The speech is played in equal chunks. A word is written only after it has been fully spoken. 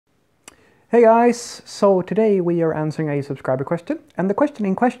Hey guys, so today we are answering a subscriber question, and the question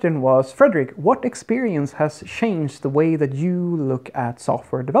in question was, Fredrik, what experience has changed the way that you look at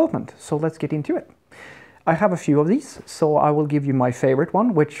software development? So let's get into it. I have a few of these, so I will give you my favorite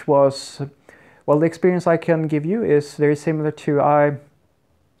one, which was, well, the experience I can give you is very similar to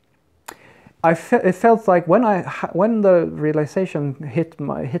it felt like when the realization hit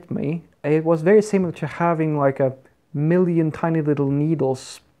me, it was very similar to having like a million tiny little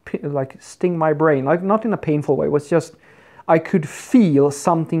needles like sting my brain, like not in a painful way. It was just I could feel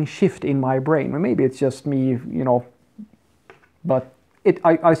something shift in my brain. Maybe it's just me, but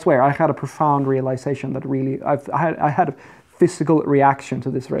I swear I had a profound realization that really I had a physical reaction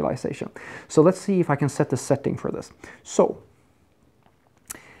to this realization. So let's see if I can set the setting for this. So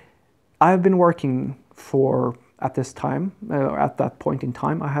I've been working for, at this time, at that point in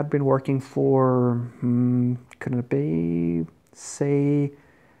time, I had been working for, could it be, say,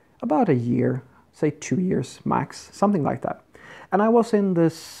 about a year, say 2 years max, something like that. And I was in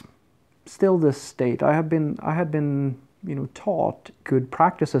this state. I had been taught good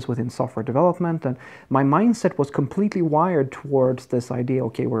practices within software development, and my mindset was completely wired towards this idea.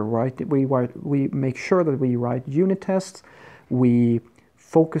 Okay, we make sure that we write unit tests, we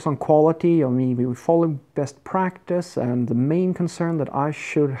focus on quality. I mean, we follow best practice, and the main concern that I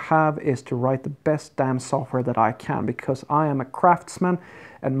should have is to write the best damn software that I can, because I am a craftsman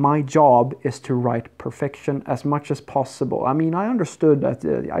and my job is to write perfection as much as possible. I mean, I understood that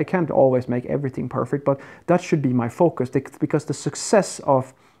I can't always make everything perfect, but that should be my focus, because the success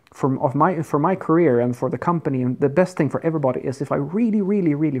for my career and for the company, and the best thing for everybody is if I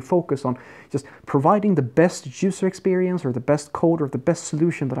really focus on just providing the best user experience or the best code or the best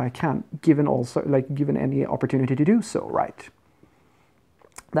solution that I can, given any opportunity to do so, right?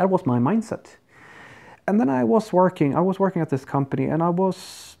 That was my mindset. And then I was working at this company, and I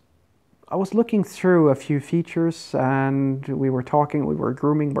was looking through a few features, and we were grooming, we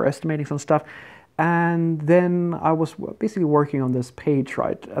were estimating some stuff. And then I was basically working on this page,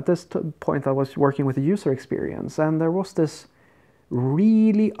 right? At this point, I was working with the user experience, and there was this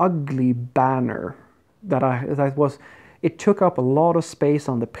really ugly banner it took up a lot of space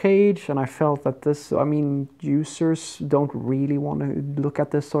on the page, and I felt that users don't really want to look at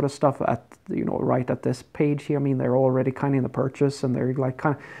this sort of stuff right at this page here. I mean, they're already kind of in the purchase, and they're like,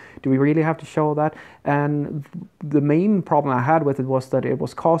 do we really have to show that? And the main problem I had with it was that it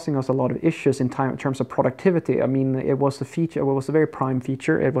was causing us a lot of issues in terms of productivity. I mean, it was a very prime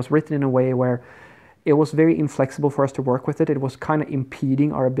feature. It was written in a way where it was very inflexible for us to work with it. It was kind of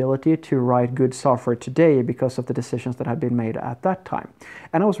impeding our ability to write good software today because of the decisions that had been made at that time.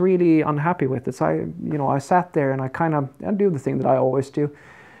 And I was really unhappy with it. So I sat there and I do the thing that I always do.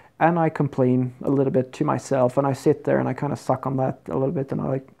 And I complain a little bit to myself, and I sit there and I kind of suck on that a little bit, and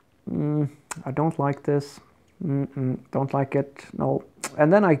I don't like this. Don't like it. No.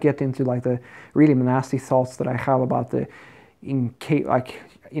 And then I get into like the really nasty thoughts that I have about the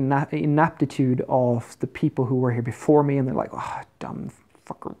inaptitude of the people who were here before me, and they're like, oh, dumb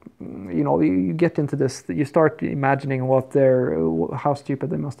fucker. You get into this, you start imagining how stupid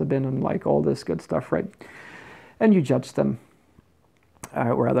they must have been, and like all this good stuff, right? And you judge them.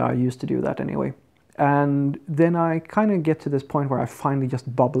 Rather, I used to do that anyway. And then I kind of get to this point where I finally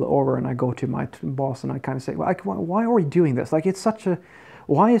just bubble over, and I go to my boss and I kind of say, like, why are we doing this? Like,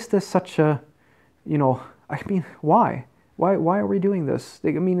 why is this such a, why? Why are we doing this? I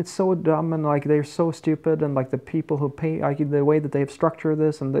mean, it's so dumb, and like they're so stupid, and like the people who pay, like the way that they've structured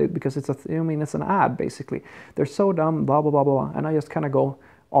this, and because it's an ad basically. They're so dumb, blah blah blah blah. And I just kind of go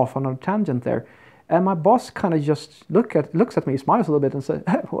off on a tangent there, and my boss kind of just looks at me, smiles a little bit, and says,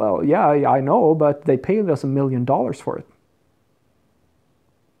 "Well, yeah, I know, but they paid us $1 million for it."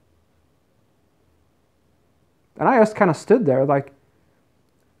 And I just kind of stood there like,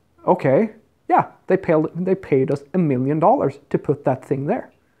 okay. Yeah, they paid us $1 million to put that thing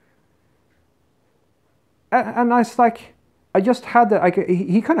there. And I was like, I just had that,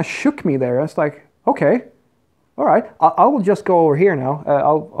 he kind of shook me there. I was like, okay, all right, I will just go over here now.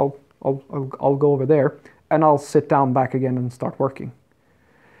 I'll go over there, and I'll sit down back again and start working.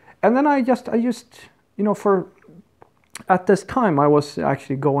 And then I just at this time I was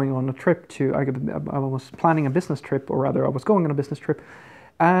actually going on a trip I was planning a business trip, or rather I was going on a business trip.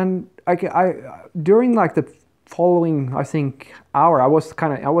 And during like the following, I think, hour,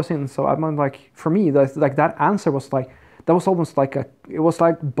 for me, that answer was like, that was almost like it was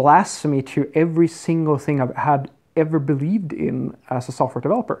like blasphemy to every single thing I've had ever believed in as a software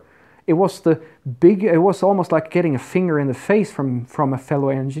developer. It was almost like getting a finger in the face from a fellow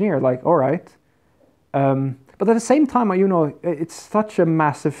engineer, like, all right. But at the same time, you know, it's such a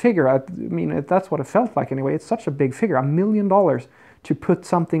massive figure. I mean, that's what it felt like anyway. It's such a big figure, $1 million to put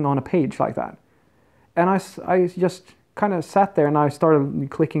something on a page like that. And I just kind of sat there and I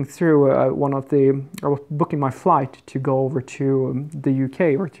started clicking through I was booking my flight to go over to the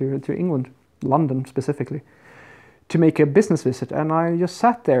UK or to England, London specifically, to make a business visit. And I just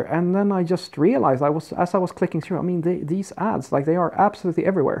sat there and then I just realized as I was clicking through, I mean, these ads, like they are absolutely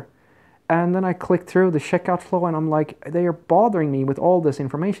everywhere. And then I clicked through the checkout flow and I'm like, they are bothering me with all this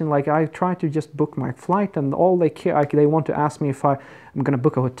information. Like I tried to just book my flight and all they care, like they want to ask me if I'm going to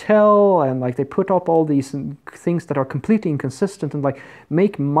book a hotel, and like they put up all these things that are completely inconsistent and like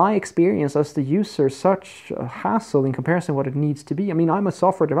make my experience as the user such a hassle in comparison to what it needs to be. I mean, I'm a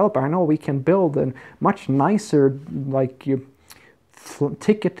software developer. I know we can build a much nicer like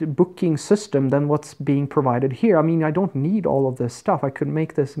ticket booking system than what's being provided here. I mean, I don't need all of this stuff. I could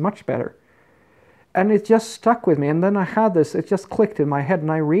make this much better. And it just stuck with me. And then I had this, it just clicked in my head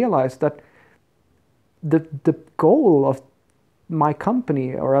and I realized that the goal of my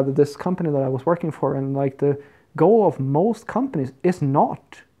company, or rather this company that I was working for, and like the goal of most companies is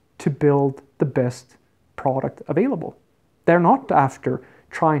not to build the best product available. They're not after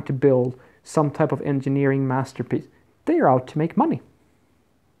trying to build some type of engineering masterpiece. They are out to make money.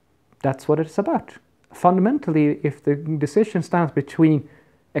 That's what it's about. Fundamentally, if the decision stands between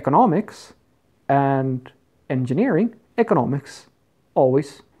economics and engineering, economics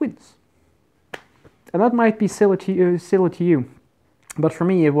always wins. And that might be silly to you, but for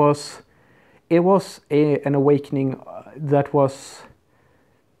me it was an awakening that was.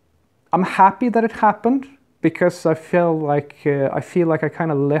 I'm happy that it happened because I feel like I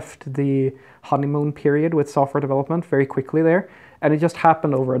kind of left the honeymoon period with software development very quickly there, and it just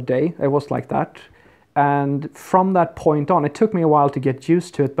happened over a day. It was like that. And from that point on, it took me a while to get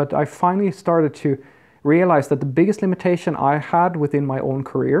used to it, but I finally started to realize that the biggest limitation I had within my own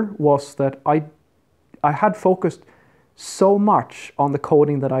career was that I had focused so much on the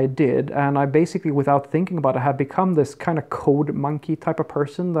coding that I did, and I basically, without thinking about it, had become this kind of code monkey type of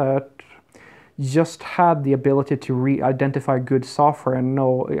person that just had the ability to identify good software and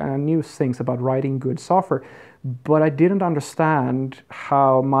I knew things about writing good software. But I didn't understand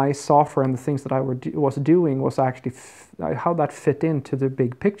how my software and the things that I was doing was actually, how that fit into the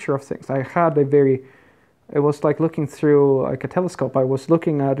big picture of things. It was like looking through like a telescope. I was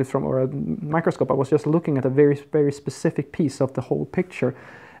looking at it or a microscope. I was just looking at a very, very specific piece of the whole picture.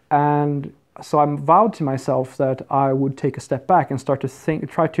 And so I vowed to myself that I would take a step back and start to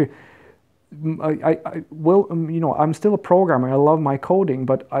try to, I'm still a programmer. I love my coding,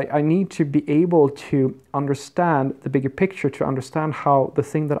 but I need to be able to understand the bigger picture, to understand how the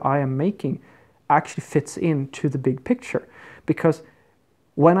thing that I am making actually fits into the big picture. Because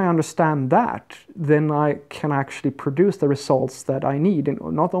when I understand that, then I can actually produce the results that I need, and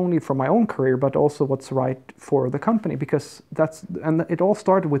not only for my own career, but also what's right for the company. Because and it all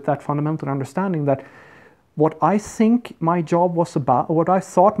started with that fundamental understanding that what I think my job was about, what I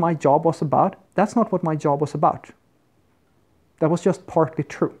thought my job was about, that's not what my job was about. That was just partly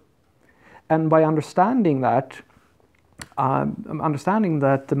true. And by understanding that,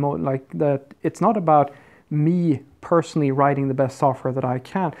 that it's not about me personally writing the best software that I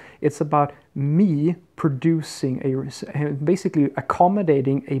can. It's about me producing basically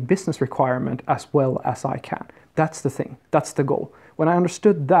accommodating a business requirement as well as I can. That's the thing. That's the goal. When I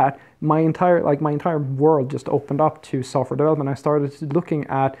understood that, my entire world just opened up to software development. I started looking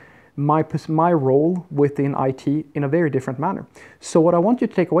at my role within IT in a very different manner. So what I want you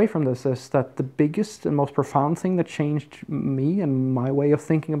to take away from this is that the biggest and most profound thing that changed me and my way of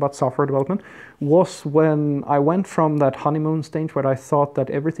thinking about software development was when I went from that honeymoon stage where I thought that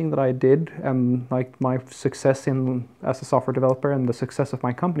everything that I did and like my success as a software developer and the success of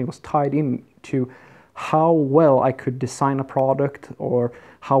my company was tied in to how well I could design a product or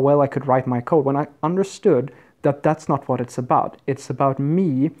how well I could write my code. When I understood that that's not what it's about. It's about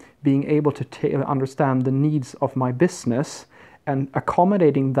me being able to understand the needs of my business and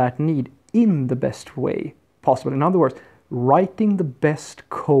accommodating that need in the best way possible. In other words, writing the best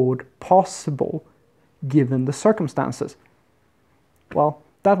code possible given the circumstances. Well,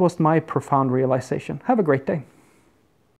 that was my profound realization. Have a great day.